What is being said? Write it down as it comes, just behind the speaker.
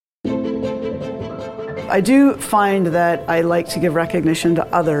I do find that I like to give recognition to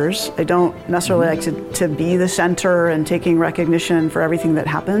others. I don't necessarily like to be the center and taking recognition for everything that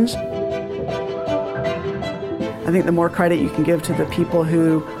happens. I think the more credit you can give to the people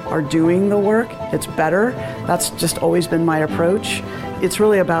who are doing the work, it's better. That's just always been my approach. It's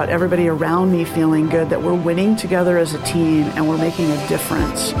really about everybody around me feeling good that we're winning together as a team and we're making a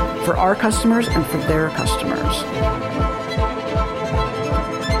difference for our customers and for their customers.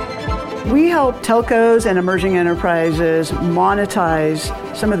 We help telcos and emerging enterprises monetize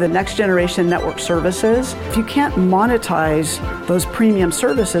some of the next generation network services. If you can't monetize those premium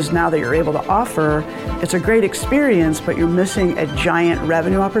services now that you're able to offer, it's a great experience, but you're missing a giant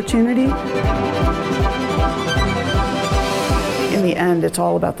revenue opportunity. In the end, it's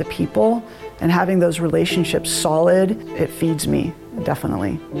all about the people, and having those relationships solid, it feeds me,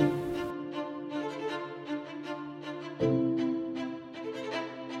 definitely.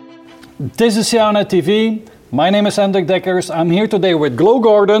 This is CIONet TV. My name is Hendrik Dekkers. I'm here today with Glo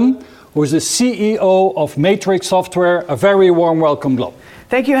Gordon, who is the CEO of Matrix Software. A very warm welcome, Glo.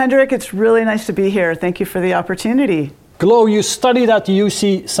 Thank you, Hendrik. It's really nice to be here. Thank you for the opportunity. Glo, you studied at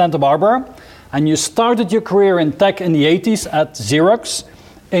UC Santa Barbara, and you started your career in tech in the 80s at Xerox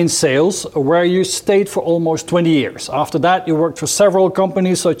in sales, where you stayed for almost 20 years. After that, you worked for several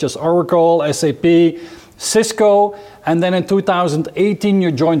companies such as Oracle, SAP, Cisco, and then in 2018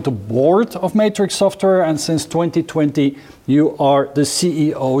 you joined the board of Matrix Software, and since 2020 you are the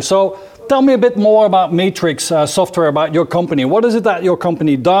CEO. So tell me a bit more about Matrix Software, about your company. What is it that your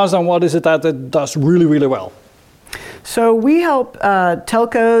company does, and what is it that it does really, really well? So we help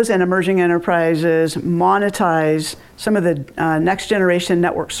telcos and emerging enterprises monetize some of the next generation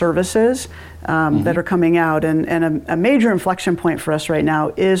network services that are coming out, and a major inflection point for us right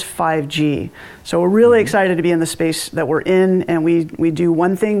now is 5G. So we're really excited to be in the space that we're in, and we do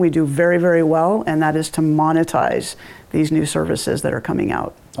one thing we do very, very well, and that is to monetize these new services that are coming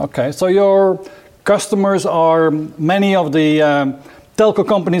out. Okay, so your customers are many of the telco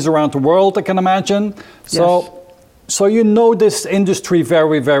companies around the world, I can imagine. So you know this industry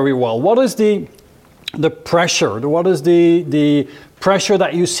very, very well. What is the pressure? What is the pressure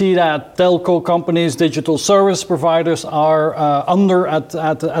that you see that telco companies, digital service providers are under at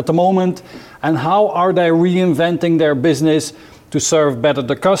the moment, and how are they reinventing their business to serve better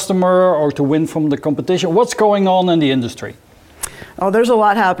the customer or to win from the competition? What's going on in the industry? Oh, there's a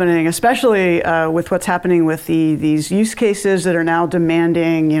lot happening, especially with what's happening with these use cases that are now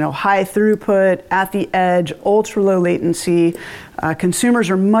demanding, high throughput, at the edge, ultra low latency. Consumers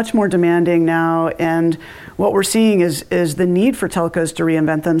are much more demanding now, and what we're seeing is the need for telcos to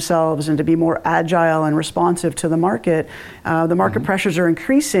reinvent themselves and to be more agile and responsive to the market. The market pressures are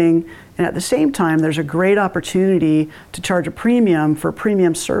increasing, and at the same time, there's a great opportunity to charge a premium for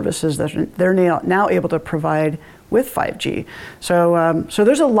premium services that they're now able to provide with 5G. So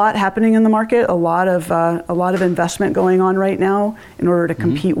there's a lot happening in the market, a lot of investment going on right now in order to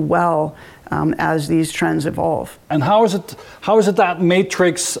compete well as these trends evolve. And how is it that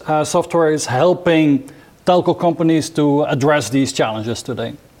Matrix Software is helping telco companies to address these challenges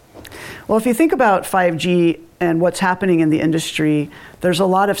today? Well, if you think about 5G and what's happening in the industry, there's a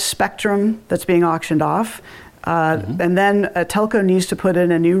lot of spectrum that's being auctioned off. And then a telco needs to put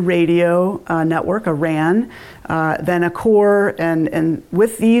in a new radio network, a RAN, then a core, and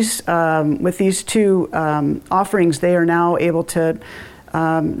with these two offerings, they are now able to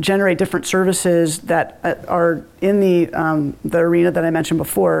generate different services that are in the arena that I mentioned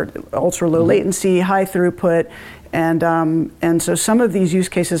before: ultra low latency, high throughput. And so some of these use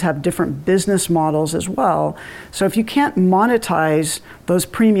cases have different business models as well. So if you can't monetize those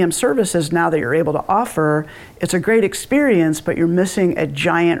premium services now that you're able to offer, it's a great experience, but you're missing a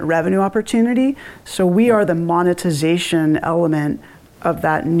giant revenue opportunity. So we are the monetization element of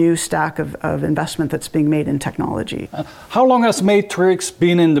that new stack of investment that's being made in technology. How long has Matrix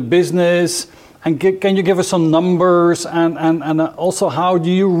been in the business? And can you give us some numbers? And also, how do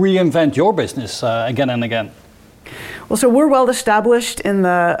you reinvent your business again and again? Well, so we're well established in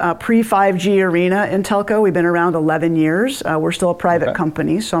the pre-5G arena in telco. We've been around 11 years. We're still a private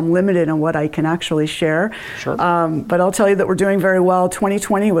company, so I'm limited in what I can actually share. Sure. But I'll tell you that we're doing very well.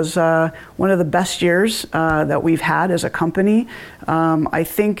 2020 was one of the best years that we've had as a company. I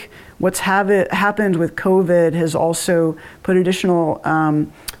think what's happened with COVID has also put additional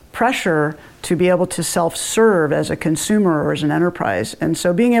pressure to be able to self-serve as a consumer or as an enterprise. And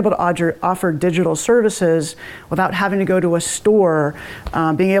so being able to offer digital services without having to go to a store,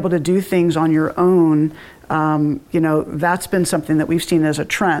 being able to do things on your own, that's been something that we've seen as a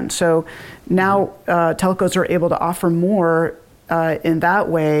trend. So now telcos are able to offer more in that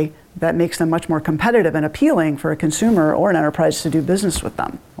way, that makes them much more competitive and appealing for a consumer or an enterprise to do business with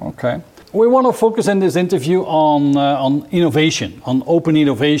them. Okay. We want to focus in this interview on innovation, on open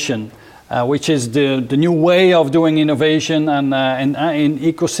innovation, which is the new way of doing innovation and in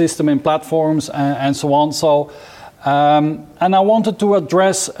ecosystem and platforms and so on. So, and I wanted to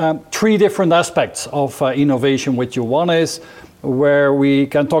address 3 different aspects of innovation with you. One is where we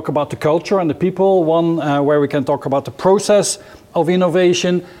can talk about the culture and the people, one where we can talk about the process of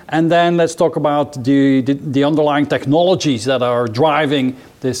innovation, and then let's talk about the underlying technologies that are driving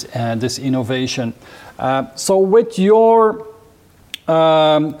this innovation. So with your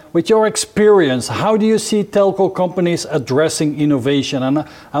experience, how do you see telco companies addressing innovation, and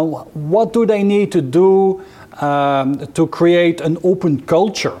what do they need to do to create an open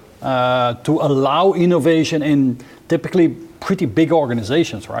culture to allow innovation in typically pretty big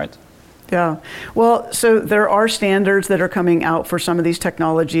organizations, right? Yeah, well, so there are standards that are coming out for some of these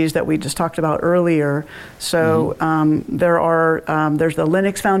technologies that we just talked about earlier. So there's the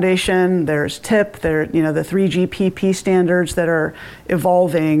Linux Foundation, there's TIP, the 3GPP standards that are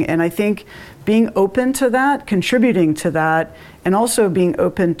evolving, and I think being open to that, contributing to that, and also being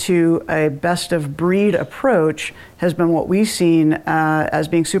open to a best of breed approach has been what we've seen as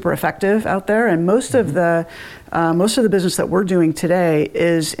being super effective out there. And most of the business that we're doing today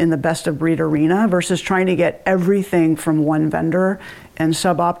is in the best of breed arena versus trying to get everything from one vendor and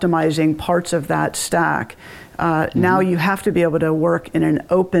sub-optimizing parts of that stack. Now you have to be able to work in an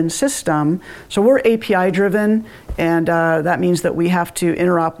open system. So we're API driven, and that means that we have to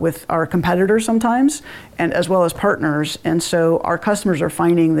interop with our competitors sometimes, and as well as partners. And so our customers are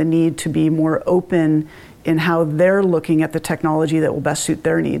finding the need to be more open in how they're looking at the technology that will best suit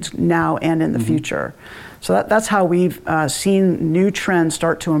their needs now and in the future. So that's how we've seen new trends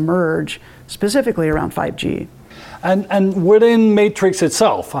start to emerge, specifically around 5G. And within Matrix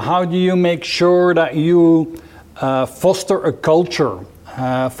itself, how do you make sure that you foster a culture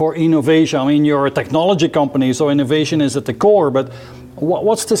for innovation? I mean, you're a technology company, so innovation is at the core, but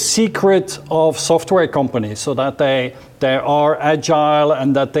what's the secret of software companies so that they are agile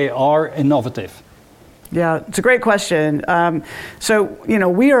and that they are innovative? Yeah, it's a great question. So,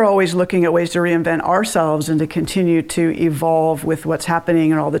 we are always looking at ways to reinvent ourselves and to continue to evolve with what's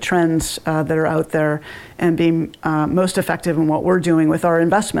happening and all the trends that are out there, and be most effective in what we're doing with our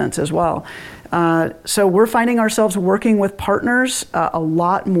investments as well. So we're finding ourselves working with partners a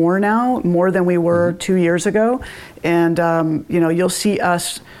lot more now, more than we were 2 years ago. And, you'll see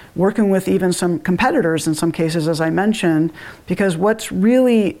us working with even some competitors in some cases, as I mentioned, because what's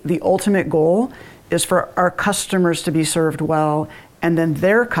really the ultimate goal is for our customers to be served well, and then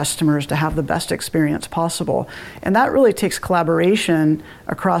their customers to have the best experience possible. And that really takes collaboration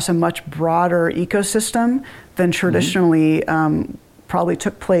across a much broader ecosystem than traditionally probably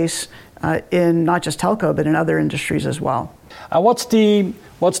took place in not just telco, but in other industries as well. What's the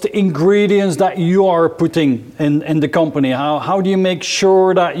ingredients that you are putting in the company? How do you make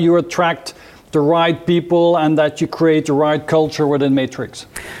sure that you attract the right people and that you create the right culture within Matrix?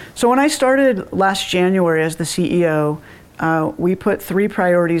 So when I started last January as the CEO, we put 3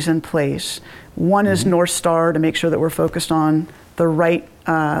 priorities in place. One is North Star, to make sure that we're focused on the right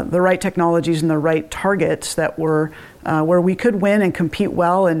technologies and the right targets that were where we could win and compete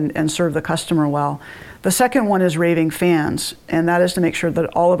well and serve the customer well. The second one is raving fans, and that is to make sure that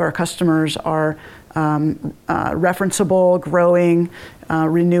all of our customers are referenceable, growing,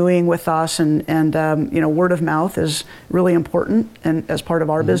 renewing with us, and word of mouth is really important and as part of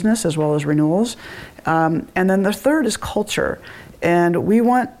our business as well as renewals. And then the third is culture. And we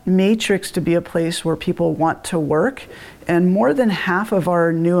want Matrix to be a place where people want to work. And more than half of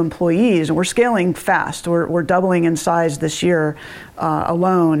our new employees, and we're scaling fast, we're doubling in size this year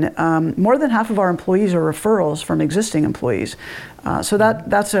alone. More than half of our employees are referrals from existing employees. So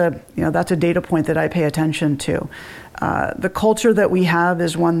that's a data point that I pay attention to. The culture that we have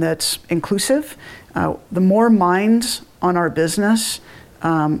is one that's inclusive. The more minds on our business,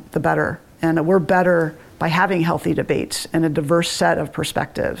 the better. And we're better by having healthy debates and a diverse set of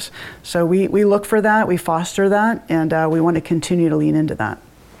perspectives. So we look for that, we foster that, and we want to continue to lean into that.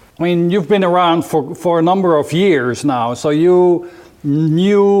 I mean, you've been around for a number of years now, so you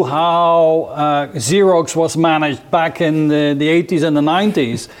knew how Xerox was managed back in the 80s and the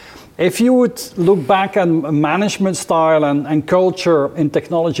 90s. If you would look back at management style and culture in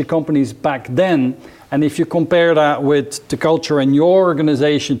technology companies back then, And if you compare that with the culture in your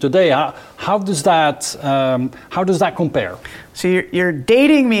organization today, how does that compare? So you're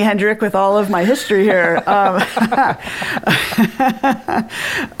dating me, Hendrik, with all of my history here.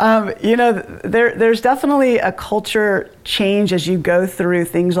 There's definitely a culture change as you go through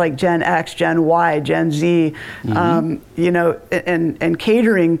things like Gen X, Gen Y, Gen Z. And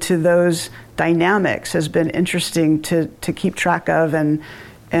catering to those dynamics has been interesting to keep track of and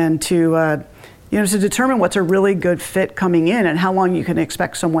to determine what's a really good fit coming in and how long you can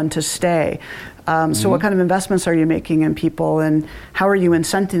expect someone to stay. So what kind of investments are you making in people, and how are you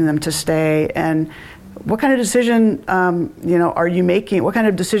incenting them to stay, and what kind of decision are you making? What kind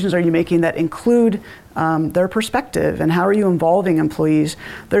of decisions are you making that include their perspective, and how are you involving employees?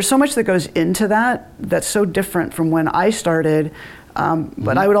 There's so much that goes into that that's so different from when I started.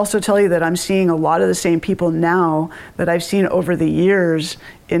 But I would also tell you that I'm seeing a lot of the same people now that I've seen over the years.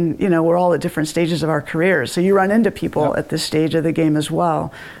 We're all at different stages of our careers, so you run into people at this stage of the game as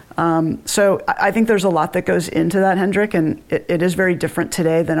well. So I think there's a lot that goes into that, Hendrik, and it is very different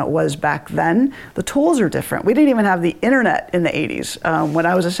today than it was back then. The tools are different. We didn't even have the internet in the 80s when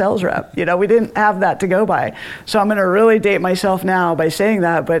I was a sales rep. We didn't have that to go by. So I'm going to really date myself now by saying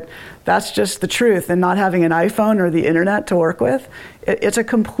that, but that's just the truth. And not having an iPhone or the internet to work with, it's a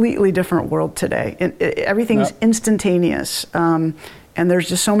completely different world today. Everything's instantaneous. And there's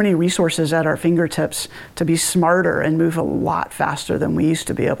just so many resources at our fingertips to be smarter and move a lot faster than we used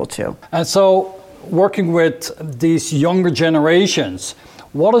to be able to. And so, working with these younger generations,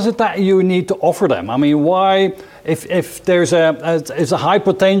 what is it that you need to offer them? I mean, why, if there's a high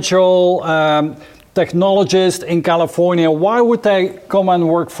potential technologist in California, why would they come and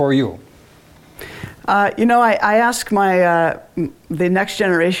work for you? I ask the next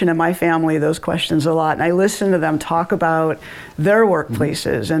generation in my family those questions a lot, and I listen to them talk about their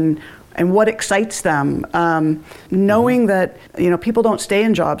workplaces and what excites them, knowing that people don't stay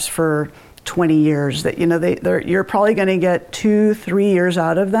in jobs for 20 years, that you're probably going to get 2-3 years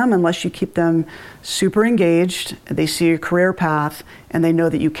out of them unless you keep them super engaged, they see a career path, and they know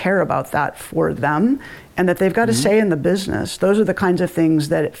that you care about that for them, and that they've got to say in the business. Those are the kinds of things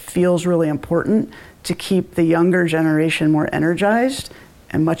that it feels really important to keep the younger generation more energized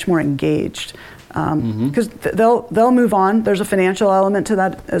and much more engaged. Because they'll move on. There's a financial element to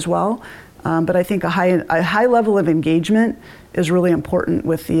that as well. But I think a high level of engagement is really important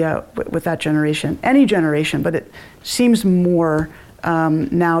with that generation. Any generation, but it seems more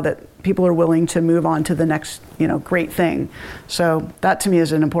now that people are willing to move on to the next great thing. So that to me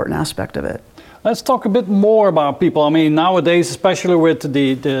is an important aspect of it. Let's talk a bit more about people. I mean, nowadays, especially with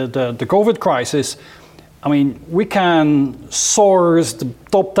the COVID crisis, I mean, we can source the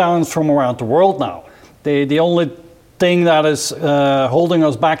top talents from around the world now. The only thing that is holding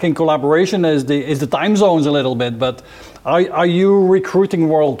us back in collaboration is the time zones a little bit. But are you recruiting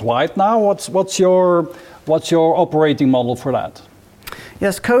worldwide now? What's your operating model for that?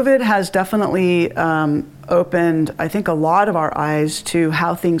 Yes, COVID has definitely opened, I think, a lot of our eyes to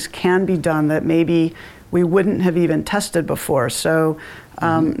how things can be done that maybe we wouldn't have even tested before. So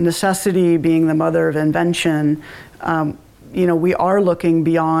necessity being the mother of invention, we are looking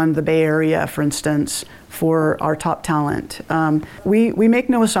beyond the Bay Area, for instance, for our top talent. We make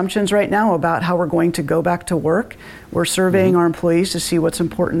no assumptions right now about how we're going to go back to work. We're surveying our employees to see what's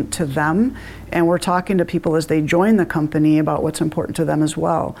important to them, and we're talking to people as they join the company about what's important to them as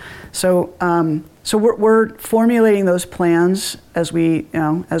well. So we're formulating those plans as we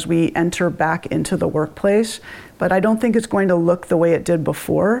enter back into the workplace, but I don't think it's going to look the way it did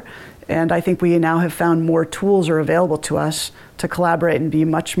before. And I think we now have found more tools are available to us to collaborate and be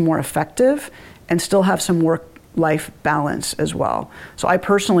much more effective and still have some work-life balance as well. So I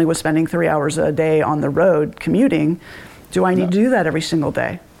personally was spending 3 hours a day on the road commuting. Do I need to do that every single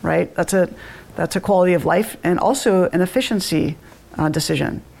day, right? That's a quality of life and also an efficiency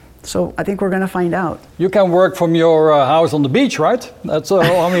decision. So I think we're going to find out. You can work from your house on the beach, right? That's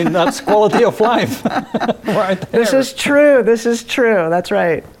that's quality of life, right there. This is true. That's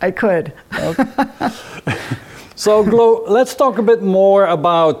right. I could. Okay. So Glo, let's talk a bit more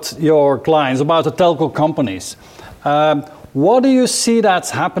about your clients, about the telco companies. What do you see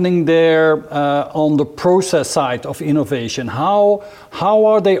that's happening there on the process side of innovation? How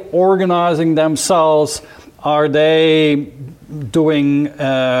are they organizing themselves? Are they doing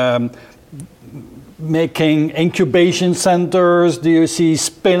making incubation centers? Do you see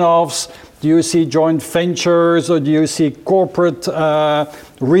spin-offs? Do you see joint ventures, or do you see corporate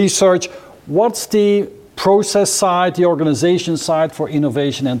research? What's the process side, the organization side for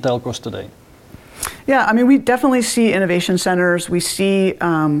innovation in telcos today? Yeah, I mean, we definitely see innovation centers. We see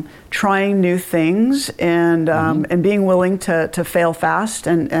trying new things and being willing to fail fast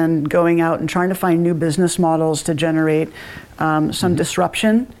and going out and trying to find new business models to generate some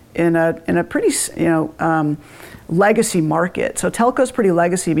disruption in a pretty, legacy market. So telco's pretty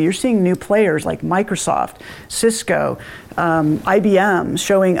legacy, but you're seeing new players like Microsoft, Cisco, IBM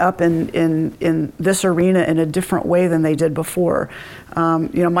showing up in this arena in a different way than they did before.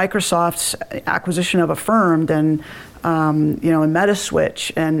 Microsoft's acquisition of Affirmed and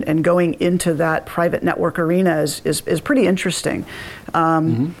Metaswitch and going into that private network arena is pretty interesting.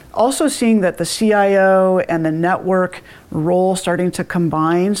 Also seeing that the CIO and the network role starting to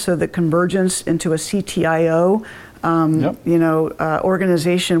combine, so the convergence into a CTIO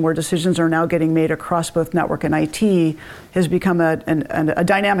organization where decisions are now getting made across both network and IT has become a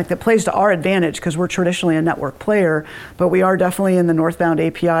dynamic that plays to our advantage because we're traditionally a network player, but we are definitely in the northbound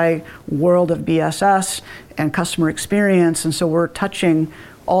API world of BSS and customer experience, and so we're touching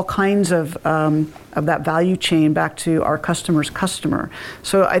all kinds of that value chain back to our customer's customer.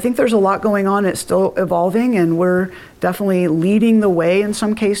 So I think there's a lot going on. It's still evolving, and we're definitely leading the way in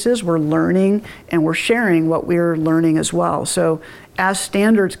some cases. We're learning, and we're sharing what we're learning as well. So as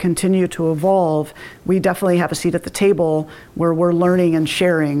standards continue to evolve, we definitely have a seat at the table where we're learning and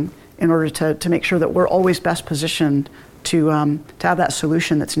sharing in order to make sure that we're always best positioned to have that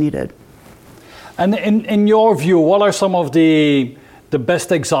solution that's needed. And in your view, what are some of the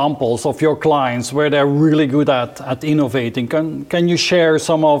best examples of your clients where they're really good at innovating? Can you share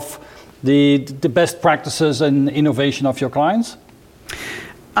some of the best practices and innovation of your clients?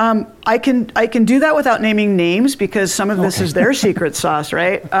 I can do that without naming names because some of this is their secret sauce,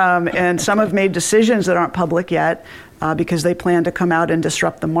 right? And some have made decisions that aren't public yet because they plan to come out and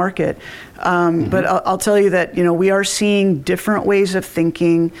disrupt the market. But I'll tell you that we are seeing different ways of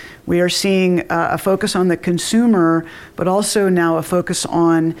thinking. We are seeing a focus on the consumer, but also now a focus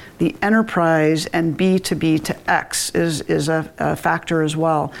on the enterprise, and B2B to X is a factor as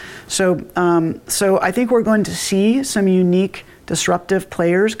well. So I think we're going to see some unique disruptive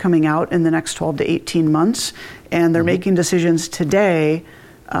players coming out in the next 12 to 18 months, and they're making decisions today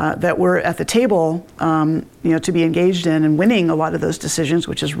that we're at the table, to be engaged in and winning a lot of those decisions,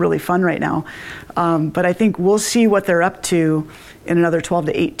 which is really fun right now. But I think we'll see what they're up to in another 12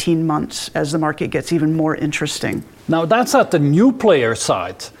 to 18 months as the market gets even more interesting. Now that's at the new player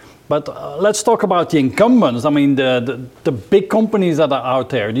side. But let's talk about the incumbents. I mean, the big companies that are out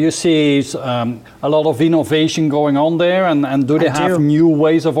there. Do you see a lot of innovation going on there? And do they have new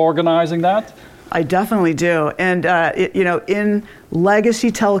ways of organizing that? I definitely do. And, in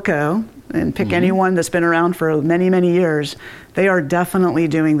legacy telco, and pick anyone that's been around for many, many years, they are definitely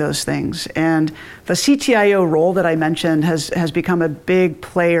doing those things. And the CTIO role that I mentioned has become a big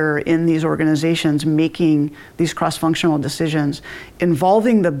player in these organizations making these cross-functional decisions,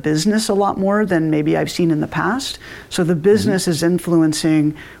 involving the business a lot more than maybe I've seen in the past. So the business is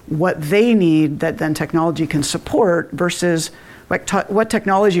influencing what they need that then technology can support versus what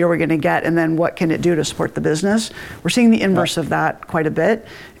technology are we going to get, and then what can it do to support the business? We're seeing the inverse of that quite a bit,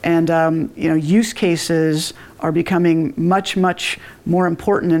 and use cases are becoming much, much more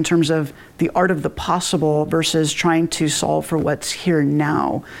important in terms of the art of the possible versus trying to solve for what's here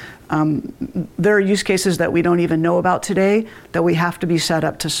now. There are use cases that we don't even know about today that we have to be set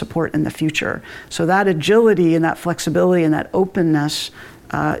up to support in the future. So that agility and that flexibility and that openness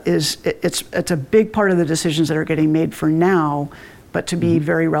it's a big part of the decisions that are getting made for now, but to be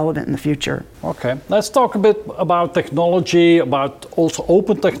very relevant in the future. Okay, let's talk a bit about technology, about also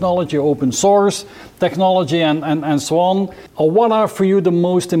open technology, open source technology, and so on. What are for you the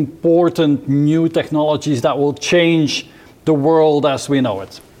most important new technologies that will change the world as we know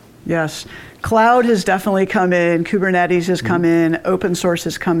it? Yes. Cloud has definitely come in, Kubernetes has come in, open source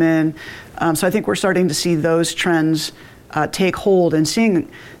has come in. So I think we're starting to see those trends take hold, and seeing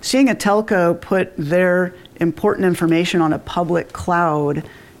a telco put their important information on a public cloud,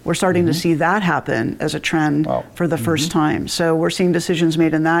 we're starting to see that happen as a trend for the first time. So we're seeing decisions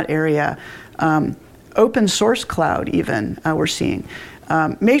made in that area. Open source cloud even, we're seeing.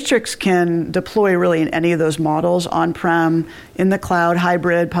 Matrix can deploy really in any of those models, on-prem, in the cloud,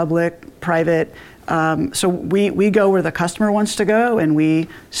 hybrid, public, private. So we go where the customer wants to go, and we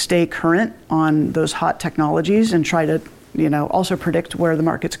stay current on those hot technologies and try to also predict where the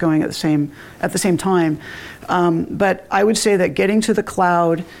market's going at the same time. But I would say that getting to the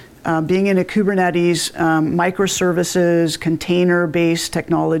cloud, being in a Kubernetes, microservices, container-based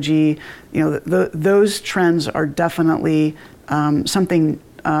technology, those trends are definitely something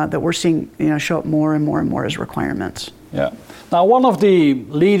that we're seeing show up more and more and more as requirements. Yeah. Now, one of the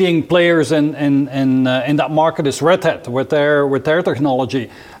leading players in that market is Red Hat with their technology.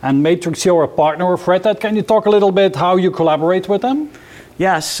 And Matrix, you're a partner of Red Hat. Can you talk a little bit how you collaborate with them?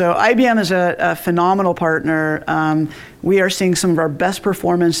 Yes, so IBM is a phenomenal partner. We are seeing some of our best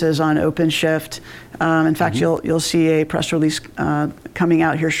performances on OpenShift. In fact, you'll see a press release coming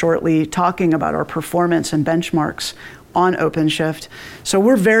out here shortly talking about our performance and benchmarks on OpenShift. So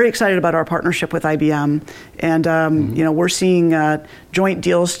we're very excited about our partnership with IBM, and we're seeing joint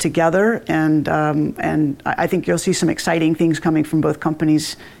deals together, and I think you'll see some exciting things coming from both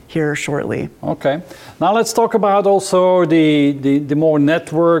companies here shortly. Okay. Now let's talk about also the more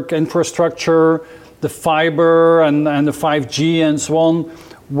network infrastructure, the fiber and the 5G and so on.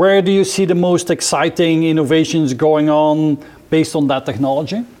 Where do you see the most exciting innovations going on based on that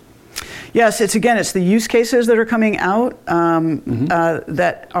technology? Yes, it's the use cases that are coming out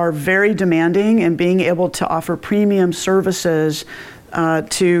that are very demanding, and being able to offer premium services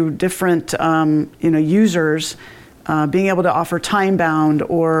to different users, being able to offer time-bound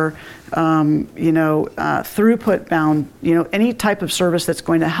or throughput-bound, any type of service that's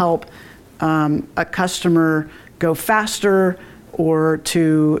going to help a customer go faster or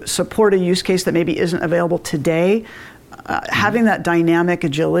to support a use case that maybe isn't available today. Having that dynamic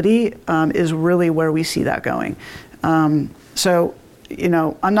agility is really where we see that going. So,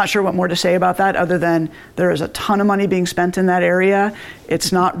 I'm not sure what more to say about that other than there is a ton of money being spent in that area.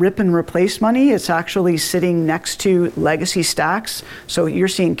 It's not rip and replace money. It's actually sitting next to legacy stacks. So you're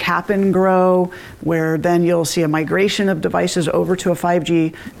seeing cap and grow, where then you'll see a migration of devices over to a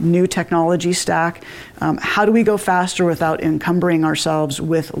 5G new technology stack. How do we go faster without encumbering ourselves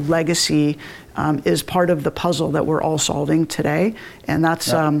with legacy is part of the puzzle that we're all solving today. And that's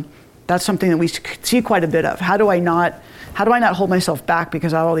something that we see quite a bit of. How do I not hold myself back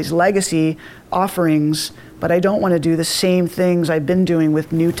because I have all these legacy offerings, but I don't want to do the same things I've been doing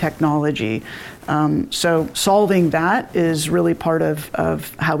with new technology? So solving that is really part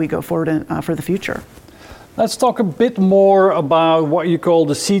of how we go forward for the future. Let's talk a bit more about what you call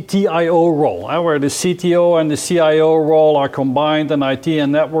the CTIO role, where the CTO and the CIO role are combined and IT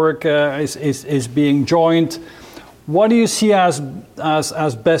and network is being joined. What do you see as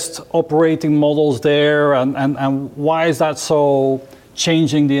best operating models there, and why is that so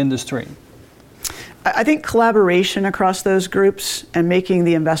changing the industry? I think collaboration across those groups and making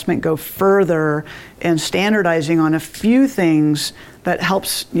the investment go further and standardizing on a few things that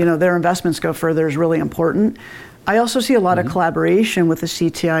helps their investments go further is really important. I also see a lot of collaboration with the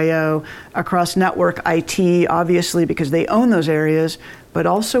CTIO across network IT, obviously because they own those areas, but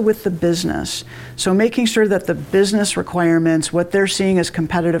also with the business. So making sure that the business requirements, what they're seeing as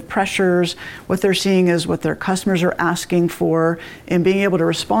competitive pressures, what they're seeing as what their customers are asking for, and being able to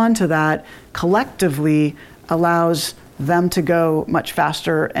respond to that collectively allows them to go much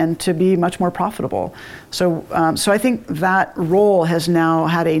faster and to be much more profitable. So I think that role has now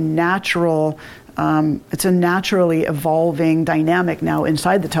had a natural, it's a naturally evolving dynamic now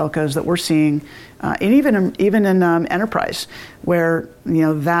inside the telcos that we're seeing, and even in enterprise, where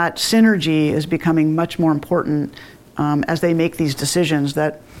that synergy is becoming much more important as they make these decisions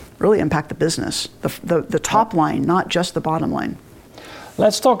that really impact the business, the top line, not just the bottom line.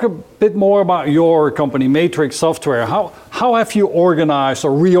 Let's talk a bit more about your company, Matrix Software. How have you organized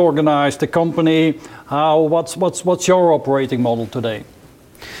or reorganized the company? What's your operating model today?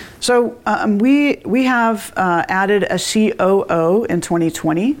 So we have added a COO in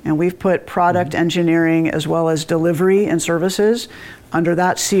 2020, and we've put product engineering as well as delivery and services under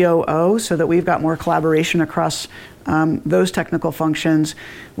that COO so that we've got more collaboration across those technical functions.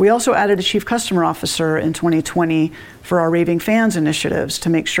 We also added a chief customer officer in 2020 for our Raving Fans initiatives to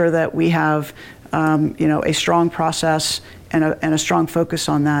make sure that we have a strong process and a strong focus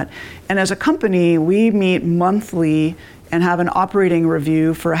on that. And as a company, we meet monthly and have an operating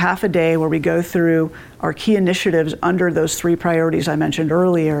review for half a day where we go through our key initiatives under those three priorities I mentioned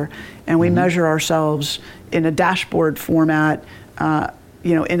earlier, and we measure ourselves in a dashboard format,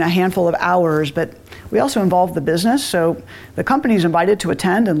 in a handful of hours, but we also involve the business. So the company is invited to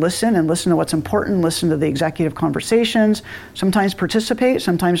attend and listen to what's important, listen to the executive conversations, sometimes participate,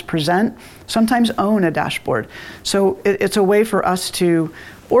 sometimes present, sometimes own a dashboard. So it's a way for us to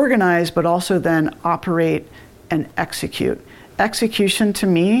organize, but also then operate and execute. Execution to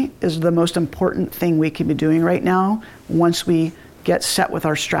me is the most important thing we can be doing right now once we get set with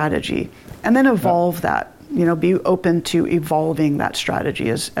our strategy. And then evolve that, be open to evolving that strategy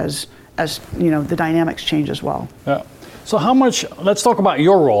as the dynamics change as well. Yeah. So let's talk about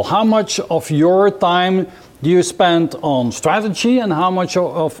your role. How much of your time do you spend on strategy and how much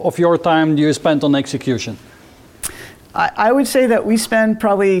of your time do you spend on execution? I would say that we spend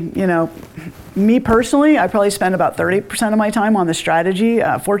probably, me personally, I probably spend about 30% of my time on the strategy.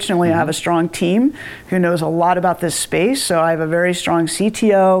 Fortunately, I have a strong team who knows a lot about this space. So I have a very strong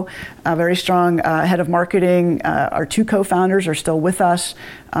CTO, a very strong head of marketing. Our two co-founders are still with us.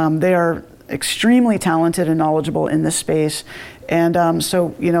 They are extremely talented and knowledgeable in this space. And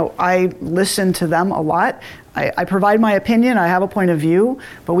so, I listen to them a lot. I provide my opinion, I have a point of view,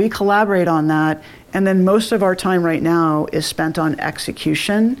 but we collaborate on that. And then most of our time right now is spent on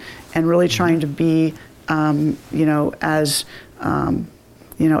execution and really trying to be, as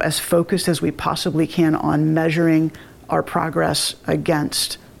focused as we possibly can on measuring our progress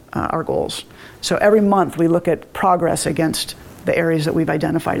against our goals. So every month we look at progress against the areas that we've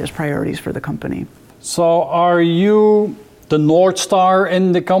identified as priorities for the company. So are you the North Star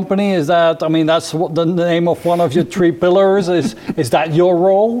in the company? That's what the name of one of your three pillars. Is that your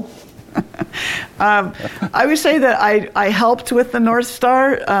role? I would say that I helped with the North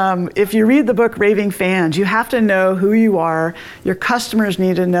Star. If you read the book Raving Fans, you have to know who you are. Your customers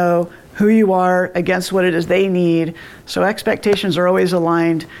need to know who you are against what it is they need. So expectations are always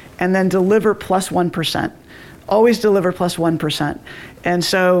aligned, and then deliver plus 1%. Always deliver plus 1%. And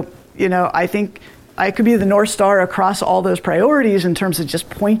so, I think I could be the North Star across all those priorities in terms of just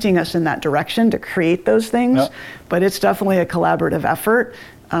pointing us in that direction to create those things. Yeah. But it's definitely a collaborative effort.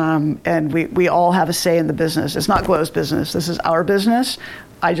 And we all have a say in the business. It's not Glow's business. This is our business.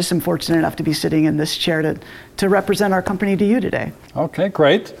 I just am fortunate enough to be sitting in this chair to represent our company to you today. Okay,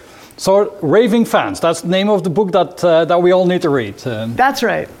 great. So, Raving Fans, that's the name of the book that we all need to read. That's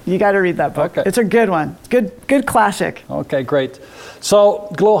right. You got to read that book. Okay. It's a good one. Good classic. Okay, great. So,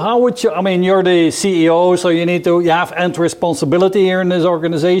 Glow, how would you, you're the CEO, so you have end responsibility here in this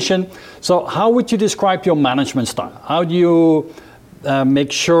organization. So, how would you describe your management style? How do you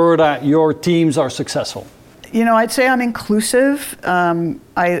make sure that your teams are successful? I'd say I'm inclusive.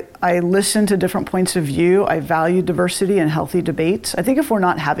 I listen to different points of view. I value diversity and healthy debates. I think if we're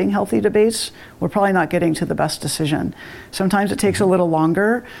not having healthy debates, we're probably not getting to the best decision. Sometimes it takes a little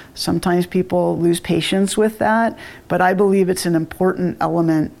longer. Sometimes people lose patience with that. But I believe it's an important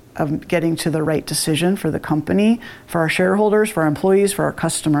element of getting to the right decision for the company, for our shareholders, for our employees, for our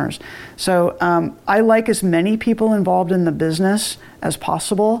customers. So I like as many people involved in the business as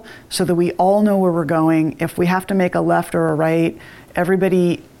possible so that we all know where we're going. If we have to make a left or a right,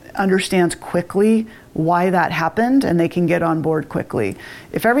 everybody understands quickly why that happened and they can get on board quickly.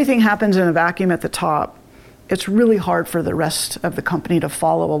 If everything happens in a vacuum at the top, it's really hard for the rest of the company to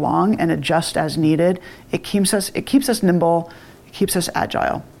follow along and adjust as needed. It keeps us nimble, it keeps us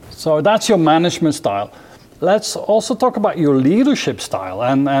agile. So that's your management style. Let's also talk about your leadership style.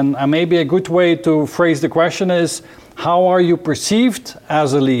 And maybe a good way to phrase the question is, how are you perceived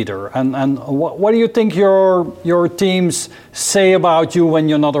as a leader? And what do you think your teams say about you when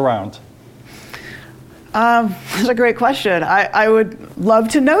you're not around? That's a great question. I would love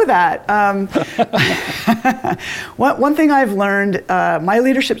to know that. One thing I've learned, my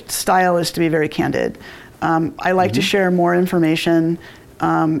leadership style is to be very candid. I like to share more information.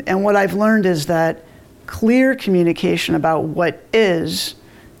 And what I've learned is that clear communication about what is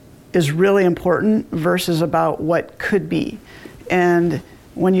really important versus about what could be. And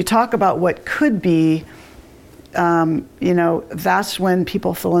when you talk about what could be, that's when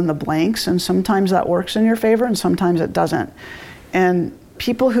people fill in the blanks, and sometimes that works in your favor and sometimes it doesn't. And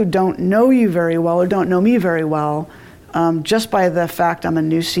people who don't know you very well or don't know me very well, just by the fact I'm a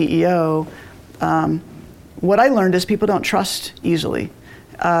new CEO, what I learned is people don't trust easily.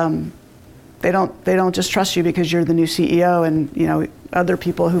 They don't just trust you because you're the new CEO and other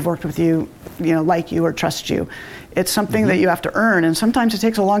people who've worked with you, like you or trust you. It's something that you have to earn, and sometimes it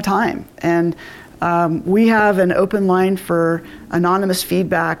takes a long time. And we have an open line for anonymous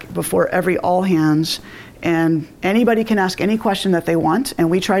feedback before every all hands, and anybody can ask any question that they want,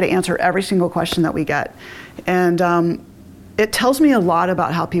 and we try to answer every single question that we get. And it tells me a lot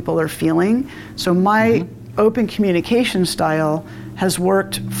about how people are feeling. So my open communication style has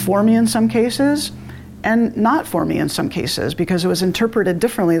worked for me in some cases and not for me in some cases because it was interpreted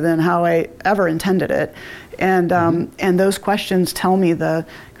differently than how I ever intended it. And and those questions tell me the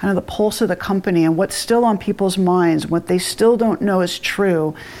kind of the pulse of the company and what's still on people's minds, what they still don't know is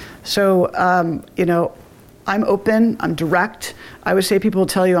true. So, I'm open, I'm direct. I would say people will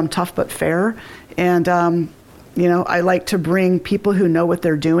tell you I'm tough but fair. And, I like to bring people who know what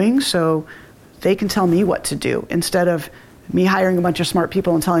they're doing so they can tell me what to do instead of me hiring a bunch of smart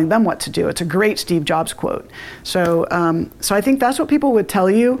people and telling them what to do. It's a great Steve Jobs quote. So I think that's what people would tell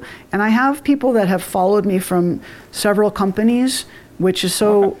you. And I have people that have followed me from several companies which is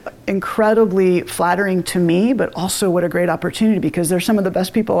so incredibly flattering to me, but also what a great opportunity, because they're some of the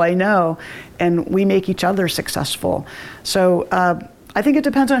best people I know, and we make each other successful. So I think it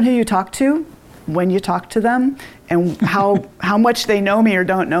depends on who you talk to, when you talk to them, and how much they know me or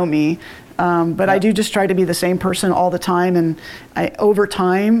don't know me. But I do just try to be the same person all the time, and over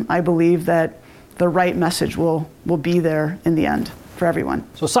time, I believe that the right message will be there in the end for everyone.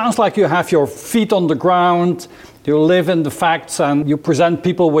 So it sounds like you have your feet on the ground, you live in the facts, and you present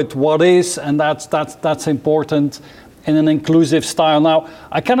people with what is, and that's important in an inclusive style. Now,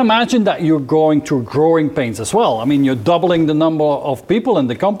 I can imagine that you're going through growing pains as well. I mean, you're doubling the number of people in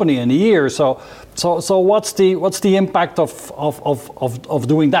the company in a year. So what's the impact of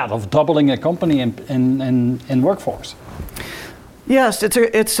doing that, of doubling a company in workforce? Yes,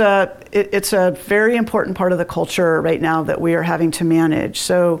 it's a very important part of the culture right now that we are having to manage.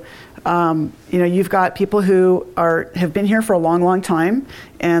 So, you've got people who have been here for a long, long time,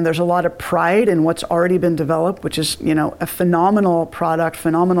 and there's a lot of pride in what's already been developed, which is, a phenomenal product,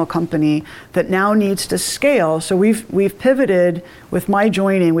 phenomenal company that now needs to scale. So we've pivoted with my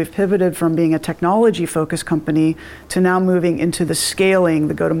joining. We've pivoted from being a technology-focused company to now moving into the scaling,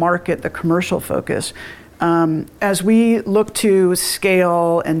 the go-to-market, the commercial focus. As we look to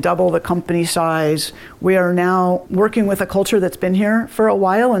scale and double the company size, we are now working with a culture that's been here for a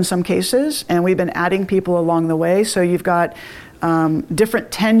while in some cases, and we've been adding people along the way. So you've got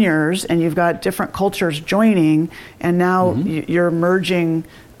different tenures, and you've got different cultures joining, and now you're merging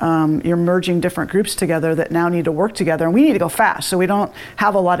different groups together that now need to work together, and we need to go fast. So we don't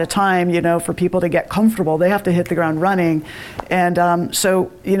have a lot of time, for people to get comfortable. They have to hit the ground running. And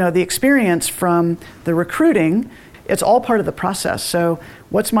the experience from the recruiting, it's all part of the process. So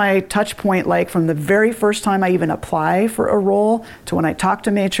what's my touch point like from the very first time I even apply for a role to when I talk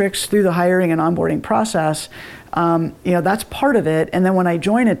to Matrix through the hiring and onboarding process? That's part of it. And then when I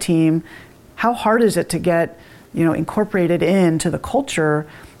join a team, how hard is it to get, incorporated into the culture?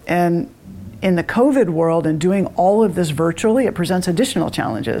 And in the COVID world and doing all of this virtually, it presents additional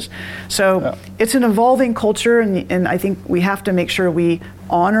challenges. So it's an evolving culture, and I think we have to make sure we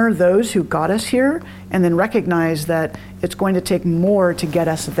honor those who got us here and then recognize that it's going to take more to get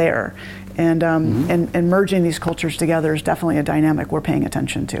us there. And merging these cultures together is definitely a dynamic we're paying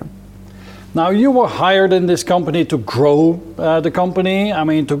attention to. Now, you were hired in this company to grow the company. I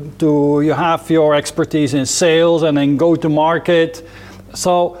mean, you have your expertise in sales and in go-to-market.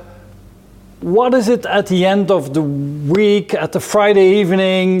 So what is it at the end of the week, at the Friday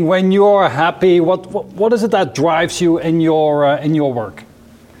evening, when you're happy? What is it that drives you in your work?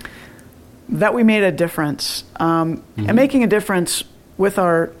 That we made a difference, and making a difference with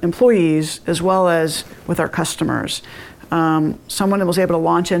our employees as well as with our customers. Someone was able to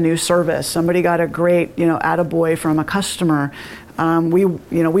launch a new service. Somebody got a great, attaboy from a customer. We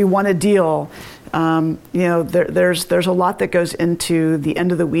won a deal. There's a lot that goes into the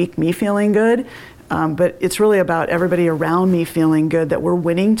end of the week, me feeling good, but it's really about everybody around me feeling good, that we're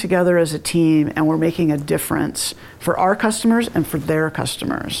winning together as a team and we're making a difference for our customers and for their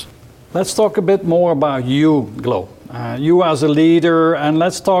customers. Let's talk a bit more about you, Glo. You as a leader, and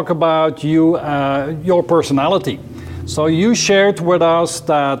let's talk about your personality. So you shared with us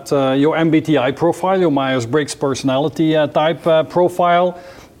that your MBTI profile, your Myers-Briggs personality type profile,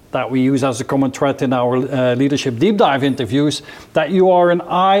 that we use as a common thread in our leadership deep dive interviews, that you are an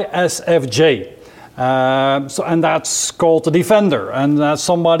ISFJ. And that's called a defender. And that's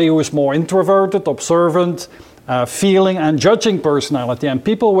somebody who is more introverted, observant, feeling and judging personality. And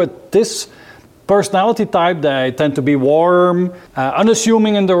people with this personality type, they tend to be warm,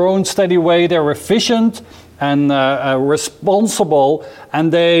 unassuming in their own steady way. They're efficient and responsible,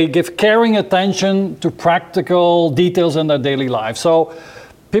 and they give caring attention to practical details in their daily life. So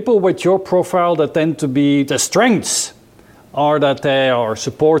people with your profile, that tend to be the strengths are that they are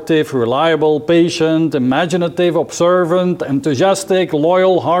supportive, reliable, patient, imaginative, observant, enthusiastic,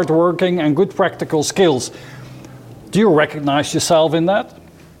 loyal, hardworking, and good practical skills. Do you recognize yourself in that?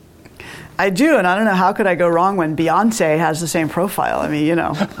 I do, and I don't know how could I go wrong when Beyonce has the same profile. I mean,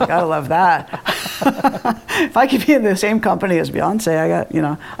 I gotta love that. If I could be in the same company as Beyonce,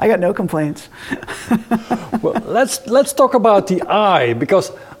 I got no complaints. Well, let's talk about the I,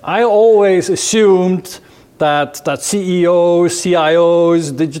 because I always assumed that CEOs,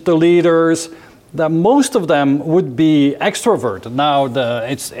 CIOs, digital leaders, that most of them would be extroverted. Now,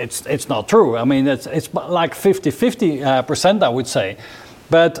 it's not true. I mean, it's like 50-50%, I would say.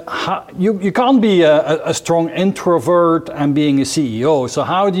 But you can't be a strong introvert and being a CEO. So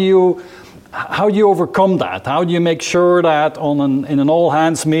how do you how do you overcome that? How do you make sure that in an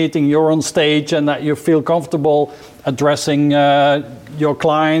all-hands meeting you're on stage and that you feel comfortable addressing your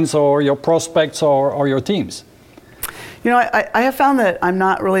clients or your prospects or your teams? You know, I have found that I'm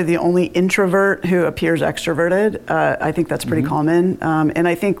not really the only introvert who appears extroverted. I think that's pretty common. And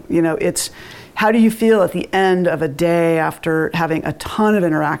I think, you know, it's how do you feel at the end of a day after having a ton of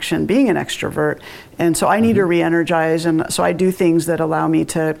interaction, being an extrovert? And so I need to re-energize. And so I do things that allow me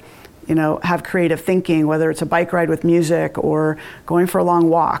to, you know, have creative thinking, whether it's a bike ride with music or going for a long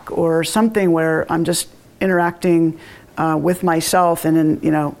walk or something where I'm just interacting with myself and, you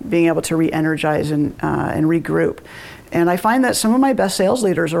know, being able to re-energize and regroup. And I find that some of my best sales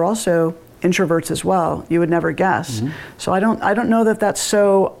leaders are also introverts as well. You would never guess. So I don't know that that's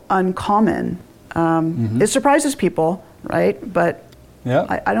so uncommon. It surprises people, right? But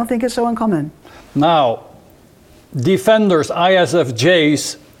I don't think it's so uncommon. Now, defenders,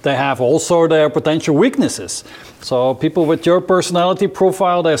 ISFJs, they have also their potential weaknesses. So people with your personality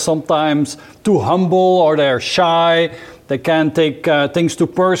profile, they're sometimes too humble or they're shy. They can take things too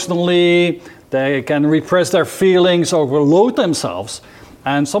personally. They can repress their feelings, overload themselves,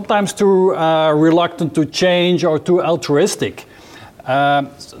 and sometimes too reluctant to change or too altruistic.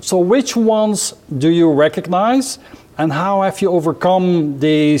 So which ones do you recognize, and how have you overcome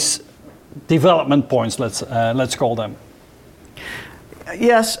these development points, let's call them?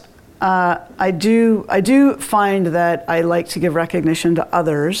 Yes, I do find that I like to give recognition to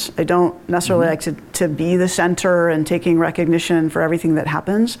others. I don't necessarily like to be the center and taking recognition for everything that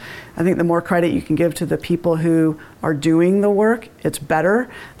happens. I think the more credit you can give to the people who are doing the work, it's better.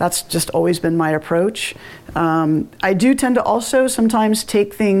 That's just always been my approach. I do tend to also sometimes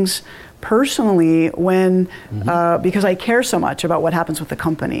take things personally when because I care so much about what happens with the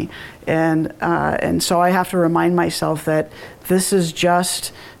company, and so I have to remind myself that this is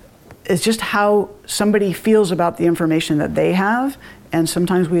just how somebody feels about the information that they have, and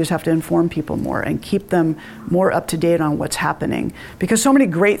sometimes we just have to inform people more and keep them more up to date on what's happening, because so many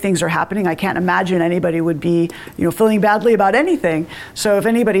great things are happening. I can't imagine anybody would be, you know, feeling badly about anything. So if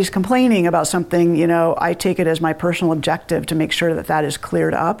anybody's complaining about something, you know, I take it as my personal objective to make sure that that is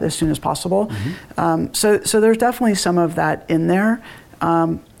cleared up as soon as possible. So there's definitely some of that in there.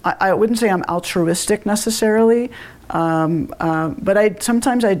 I wouldn't say I'm altruistic necessarily, but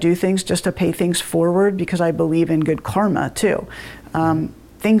sometimes I do things just to pay things forward because I believe in good karma too.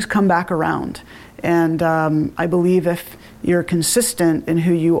 Things come back around, and I believe if you're consistent in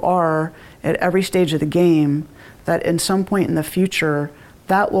who you are at every stage of the game, that in some point in the future,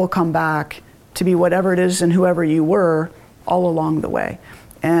 that will come back to be whatever it is and whoever you were all along the way.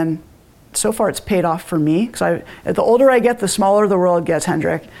 And so far it's paid off for me, because the older I get, the smaller the world gets,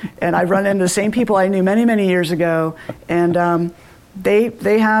 Hendrik. And I've run into the same people I knew many, many years ago, and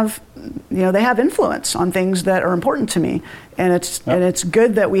they have, you know, they have influence on things that are important to me. And it's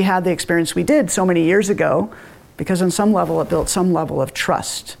good that we had the experience we did so many years ago, because on some level it built some level of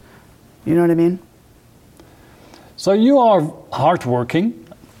trust. You know what I mean? So you are hardworking,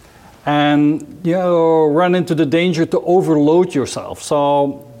 and you run into the danger to overload yourself.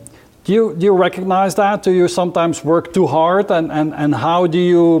 So do you recognize that? Do you sometimes work too hard, and how do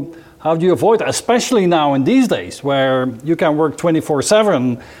you avoid that? Especially now in these days where you can work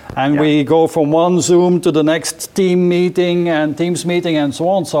 24/7, and we go from one Zoom to the next team meeting and Teams meeting and so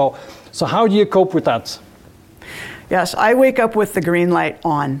on. So how do you cope with that? Yes, I wake up with the green light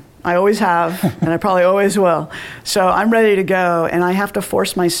on. I always have, and I probably always will. So I'm ready to go, and I have to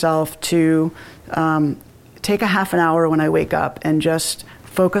force myself to take a half an hour when I wake up and just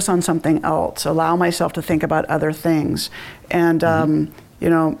focus on something else, allow myself to think about other things. And you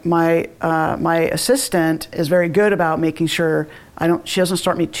know, my assistant is very good about making sure she doesn't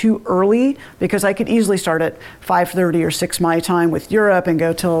start me too early, because I could easily start at 5:30 or 6 my time with Europe and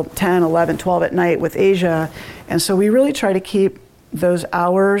go till 10, 11, 12 at night with Asia. And so we really try to keep those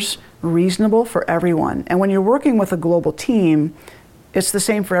hours reasonable for everyone. And when you're working with a global team, it's the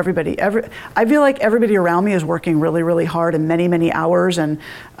same for everybody. I feel like everybody around me is working really, really hard and many, many hours. And,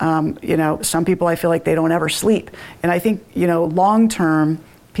 you know, some people I feel like they don't ever sleep. And I think, you know, long term,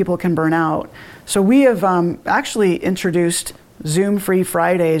 people can burn out. So we have actually introduced Zoom-free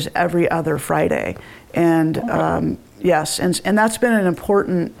Fridays every other Friday. And yes, and that's been an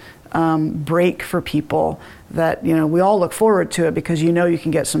important break for people, that, you know, we all look forward to it because you know you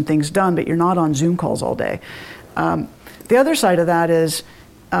can get some things done, but you're not on Zoom calls all day. The other side of that is,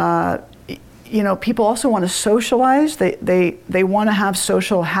 you know, people also want to socialize. They want to have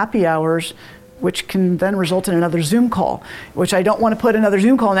social happy hours, which can then result in another Zoom call, which I don't want to put another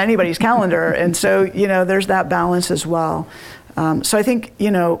Zoom call in anybody's calendar. And so, you know, there's that balance as well. So I think,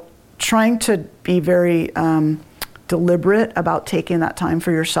 you know, trying to be very deliberate about taking that time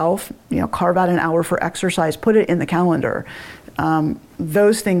for yourself. Carve out an hour for exercise, put it in the calendar.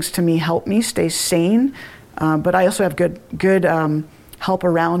 Those things to me help me stay sane, but I also have good help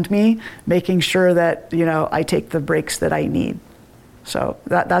around me, making sure that I take the breaks that I need. So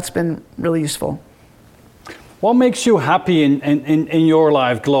that's been really useful. What makes you happy in your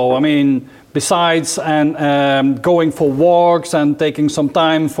life, Glo? I mean, besides going for walks and taking some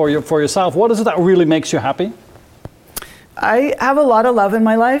time for yourself, what is it that really makes you happy? I have a lot of love in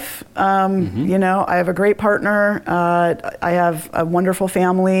my life. I have a great partner. I have a wonderful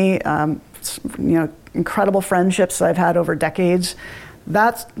family. Incredible friendships that I've had over decades.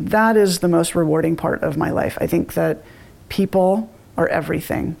 That is the most rewarding part of my life. I think that people are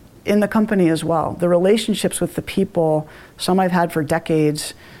everything. In the company as well. The relationships with the people, some I've had for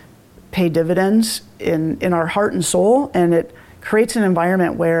decades, pay dividends in our heart and soul, and it creates an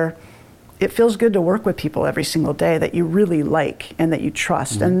environment where it feels good to work with people every single day that you really like and that you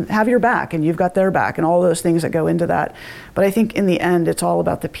trust and have your back and you've got their back and all those things that go into that. But I think in the end, it's all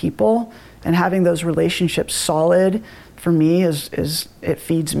about the people, and having those relationships solid for me is it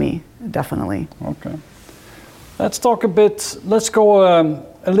feeds me, definitely. Okay. Let's go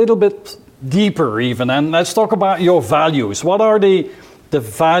a little bit deeper even, and let's talk about your values. What are the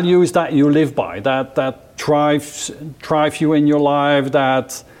values that you live by, that drive you in your life,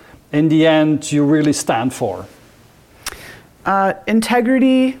 that in the end you really stand for?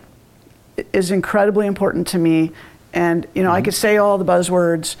 Integrity is incredibly important to me, and I could say all the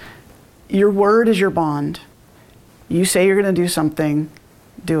buzzwords. Your word is your bond. You say you're going to do something,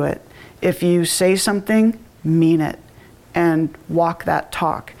 do it. If you say something, mean it, and walk that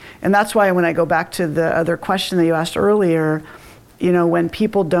talk. And that's why when I go back to the other question that you asked earlier, when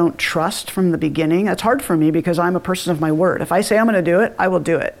people don't trust from the beginning, it's hard for me because I'm a person of my word. If I say I'm going to do it, I will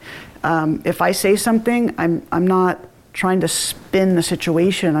do it. If I say something, I'm not trying to spin the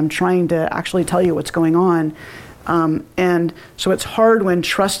situation. I'm trying to actually tell you what's going on. And so it's hard when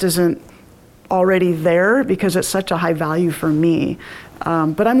trust isn't already there because it's such a high value for me.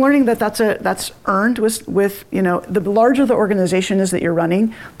 But I'm learning that that's earned with the larger the organization is that you're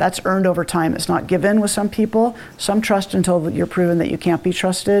running, that's earned over time. It's not given with some people. Some trust until you're proven that you can't be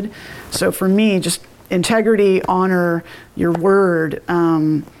trusted. So for me, just integrity, honor, your word,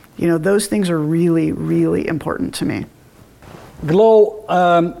 those things are really, really important to me.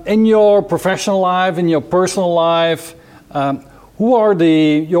 Glo, in your professional life, in your personal life, who are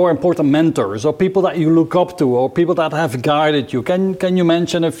your important mentors or people that you look up to or people that have guided you? Can you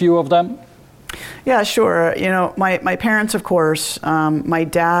mention a few of them? Yeah, sure. My parents, of course. My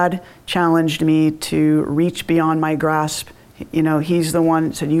dad challenged me to reach beyond my grasp. He's the one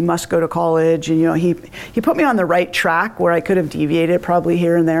that said, you must go to college. And, he put me on the right track where I could have deviated probably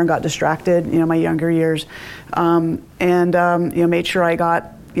here and there and got distracted, my younger years. Made sure I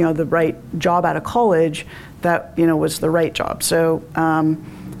got, the right job out of college that, was the right job. So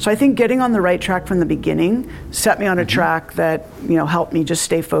I think getting on the right track from the beginning set me on a track that, helped me just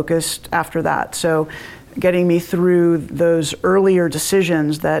stay focused after that. So getting me through those earlier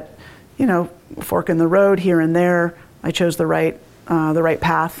decisions that, fork in the road here and there, I chose the right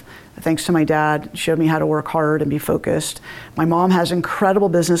path. Thanks to my dad, showed me how to work hard and be focused. My mom has incredible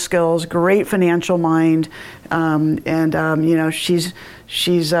business skills, great financial mind, she's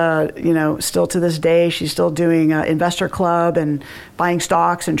still to this day, she's still doing investor club and buying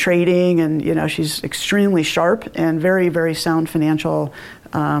stocks and trading, and she's extremely sharp and very, very sound financial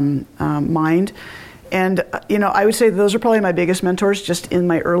mind. And I would say those are probably my biggest mentors just in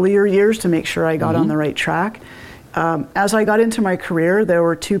my earlier years to make sure I got on the right track. As I got into my career, there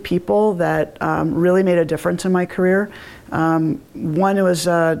were two people that really made a difference in my career. One was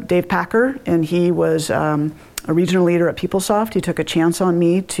Dave Packer, and he was a regional leader at PeopleSoft. He took a chance on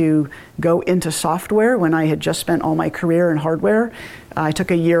me to go into software when I had just spent all my career in hardware. I took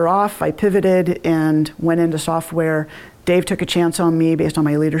a year off, I pivoted and went into software. Dave took a chance on me based on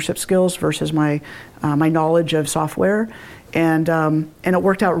my leadership skills versus my knowledge of software. And it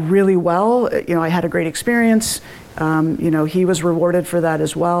worked out really well. I had a great experience. He was rewarded for that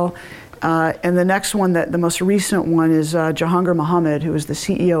as well. And the next one, the most recent one, is Jahangir Mohammed, who is the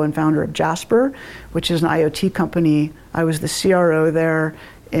CEO and founder of Jasper, which is an IoT company. I was the CRO there,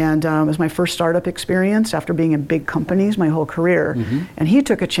 and it was my first startup experience after being in big companies my whole career. And he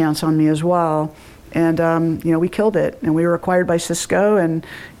took a chance on me as well. And we killed it, and we were acquired by Cisco, and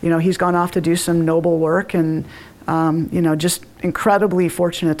he's gone off to do some noble work, and just incredibly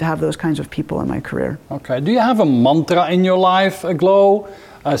fortunate to have those kinds of people in my career. Okay. Do you have a mantra in your life, Glo?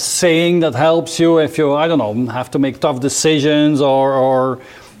 A saying that helps you if you, have to make tough decisions or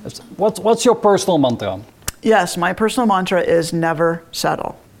What's your personal mantra? Yes, my personal mantra is never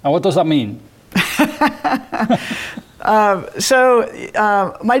settle. And what does that mean?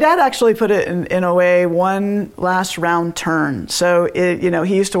 My dad actually put it in a way, one last round turn. So,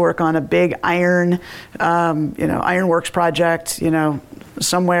 he used to work on a big ironworks project,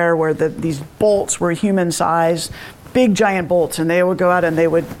 somewhere where these bolts were human size, big giant bolts, and they would go out and they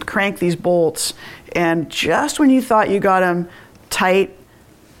would crank these bolts. And just when you thought you got them tight,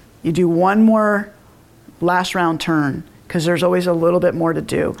 you do one more last round turn, because there's always a little bit more to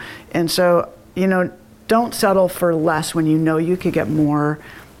do. And so, don't settle for less when you know you could get more.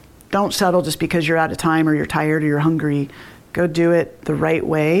 Don't settle just because you're out of time or you're tired or you're hungry. Go do it the right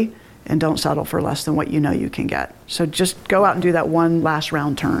way, and don't settle for less than what you know you can get. So just go out and do that one last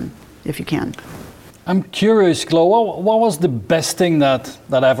round turn if you can. I'm curious, Glo, what was the best thing that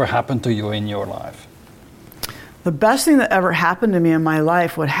ever happened to you in your life? The best thing that ever happened to me in my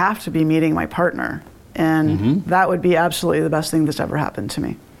life would have to be meeting my partner. And that would be absolutely the best thing that's ever happened to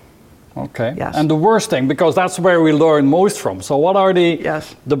me. Okay. Yes. And the worst thing, because that's where we learn most from. So what are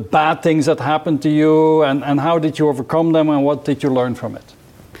the bad things that happened to you, and how did you overcome them, and what did you learn from it?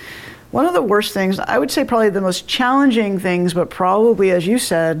 One of the worst things, I would say probably the most challenging things, but probably, as you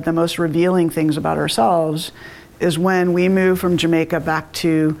said, the most revealing things about ourselves, is when we moved from Jamaica back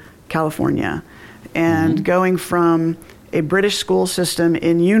to California. And going from a British school system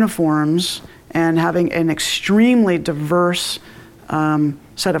in uniforms and having an extremely diverse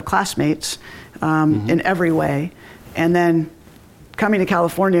set of classmates in every way, and then coming to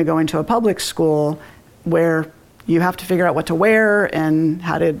California, going to a public school where you have to figure out what to wear and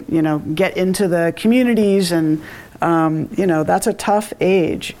how to, get into the communities, and that's a tough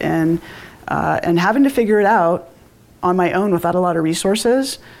age, and having to figure it out on my own without a lot of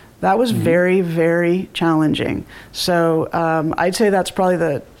resources. That was very, very challenging. So I'd say that's probably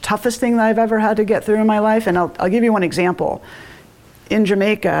the toughest thing that I've ever had to get through in my life. And I'll give you one example. In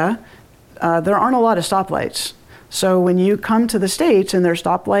Jamaica, there aren't a lot of stoplights. So when you come to the States and there's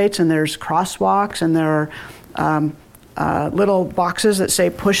stoplights and there's crosswalks and there are little boxes that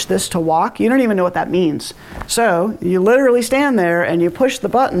say push this to walk, you don't even know what that means. So you literally stand there and you push the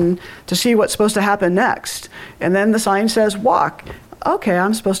button to see what's supposed to happen next. And then the sign says walk. Okay,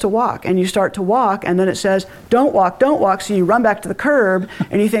 I'm supposed to walk. And you start to walk, and then it says, don't walk. So you run back to the curb,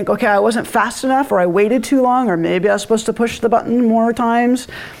 and you think, okay, I wasn't fast enough, or I waited too long, or maybe I was supposed to push the button more times.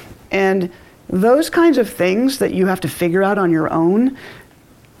 And those kinds of things that you have to figure out on your own,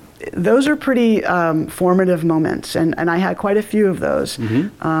 those are pretty formative moments. And I had quite a few of those.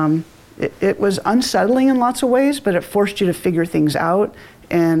 It was unsettling in lots of ways, but it forced you to figure things out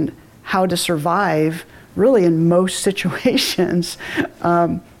and how to survive really in most situations.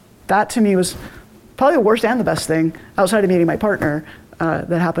 That to me was probably the worst and the best thing, outside of meeting my partner, that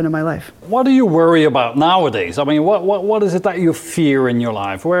happened in my life. What do you worry about nowadays? I mean, what is it that you fear in your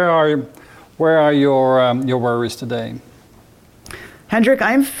life? Where are your worries today? Hendrik,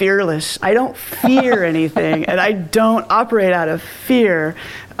 I'm fearless. I don't fear anything, and I don't operate out of fear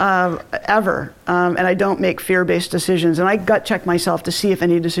ever. And I don't make fear-based decisions. And I gut check myself to see if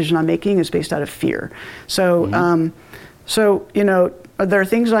any decision I'm making is based out of fear. So, are there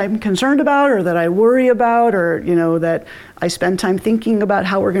things I'm concerned about, or that I worry about, or that I spend time thinking about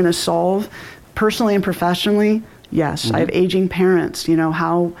how we're going to solve, personally and professionally? Yes, I have aging parents.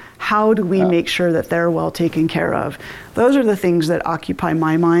 How do we make sure that they're well taken care of? Those are the things that occupy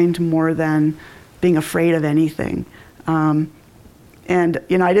my mind more than being afraid of anything. And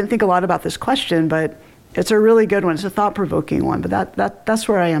I didn't think a lot about this question, but it's a really good one. It's a thought-provoking one. But that's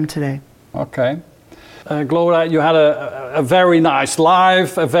where I am today. Okay. Glo, you had a very nice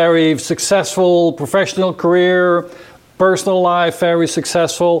life, a very successful professional career. Personal life, very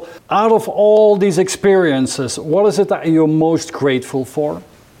successful. Out of all these experiences, what is it that you're most grateful for?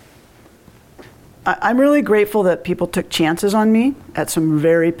 I'm really grateful that people took chances on me at some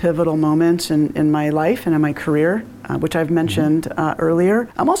very pivotal moments in my life and in my career, which I've mentioned earlier.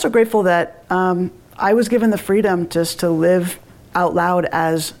 I'm also grateful that I was given the freedom just to live out loud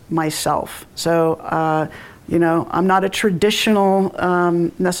as myself. So, I'm not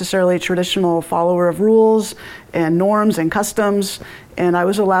a necessarily traditional follower of rules and norms and customs, and I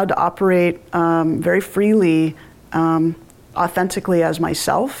was allowed to operate very freely, authentically as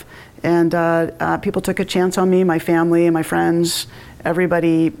myself. And people took a chance on me, my family and my friends,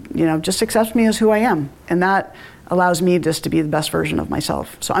 everybody, just accepts me as who I am. And that allows me just to be the best version of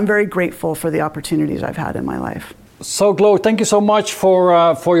myself. So I'm very grateful for the opportunities I've had in my life. So, Glo, thank you so much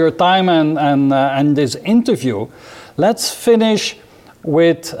for your time and this interview. Let's finish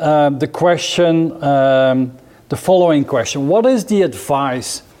with the question, the following question. What is the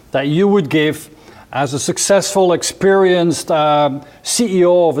advice that you would give as a successful, experienced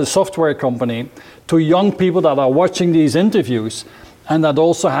CEO of a software company to young people that are watching these interviews and that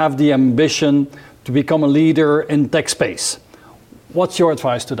also have the ambition to become a leader in tech space? What's your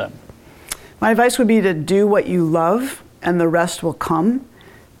advice to them? My advice would be to do what you love and the rest will come,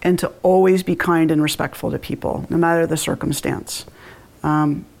 and to always be kind and respectful to people, no matter the circumstance.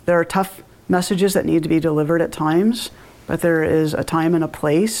 There are tough messages that need to be delivered at times, but there is a time and a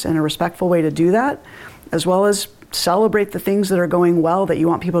place and a respectful way to do that, as well as celebrate the things that are going well that you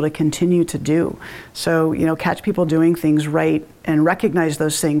want people to continue to do. So, catch people doing things right and recognize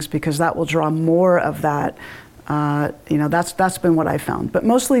those things, because that will draw more of that. That's been what I found. But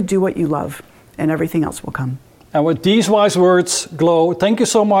mostly do what you love and everything else will come. And with these wise words, Glo, thank you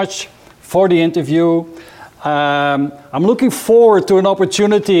so much for the interview. I'm looking forward to an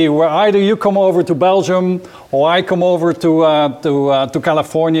opportunity where either you come over to Belgium or I come over to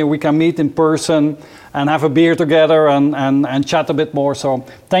California. We can meet in person and have a beer together and chat a bit more. So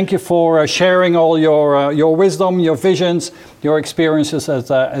thank you for sharing all your wisdom, your visions, your experiences.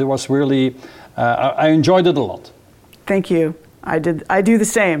 It was really, I enjoyed it a lot. Thank you. I do the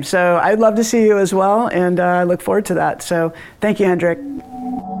same. So I'd love to see you as well, and I look forward to that. So thank you, Hendrik.